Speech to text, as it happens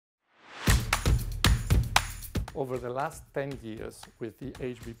Over the last 10 years, with the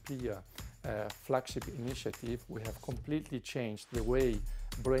HBP flagship initiative, we have completely changed the way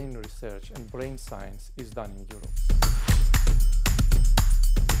brain research and brain science is done in Europe.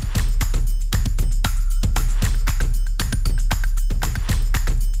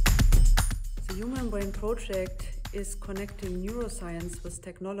 The Human Brain Project is connecting neuroscience with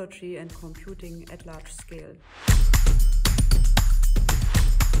technology and computing at large scale.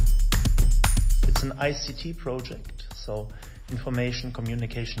 It's an ICT project, so information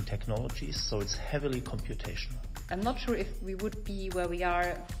communication technologies, so it's heavily computational. I'm not sure if we would be where we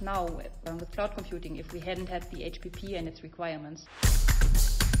are now with cloud computing if we hadn't had the HBP and its requirements.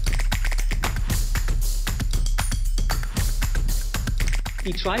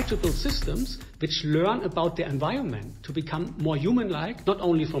 We try to build systems which learn about their environment to become more human-like, not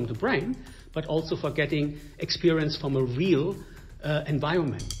only from the brain, but also for getting experience from a real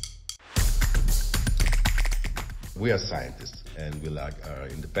environment. We are scientists and we like our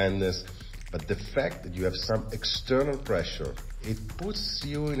independence, but the fact that you have some external pressure, it puts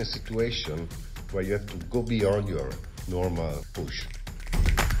you in a situation where you have to go beyond your normal push.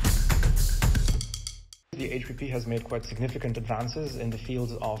 The HBP has made quite significant advances in the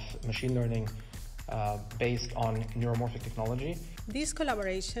fields of machine learning based on neuromorphic technology. This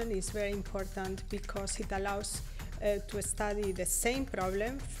collaboration is very important because it allows to study the same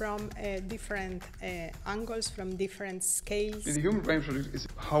problem from different angles, from different scales. The Human Brain Project is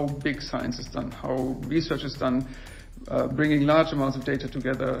how big science is done, how research is done, bringing large amounts of data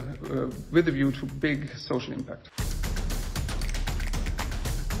together with a view to big social impact.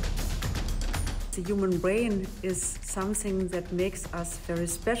 The human brain is something that makes us very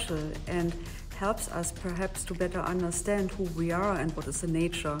special and helps us perhaps to better understand who we are and what is the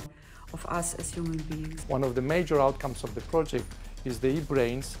nature of us as human beings. One of the major outcomes of the project is the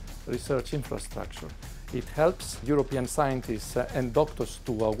EBRAINS Research Infrastructure. It helps European scientists and doctors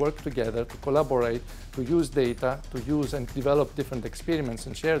to work together, to collaborate, to use data, to use and develop different experiments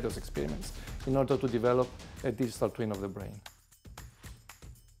and share those experiments in order to develop a digital twin of the brain.